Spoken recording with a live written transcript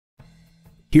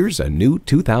Here's a new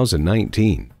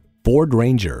 2019 Ford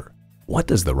Ranger. What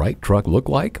does the right truck look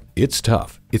like? It's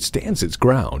tough, it stands its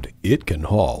ground, it can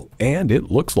haul, and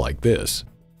it looks like this.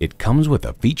 It comes with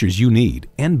the features you need,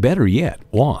 and better yet,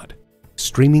 want.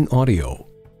 Streaming audio,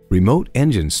 remote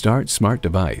engine start smart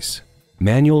device,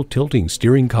 manual tilting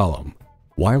steering column,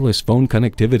 wireless phone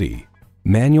connectivity,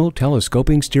 manual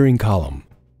telescoping steering column,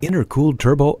 intercooled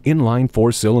turbo inline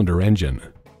 4-cylinder engine,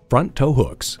 front tow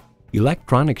hooks,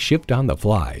 electronic shift on the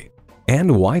fly, and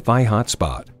Wi-Fi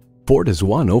hotspot. Ford has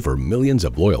won over millions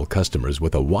of loyal customers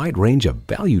with a wide range of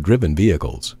value-driven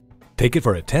vehicles. Take it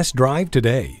for a test drive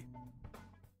today.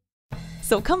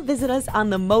 So come visit us on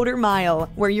the Motor Mile,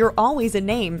 where you're always a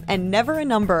name and never a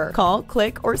number. Call,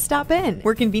 click, or stop in.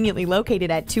 We're conveniently located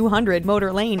at 200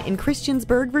 Motor Lane in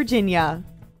Christiansburg, Virginia.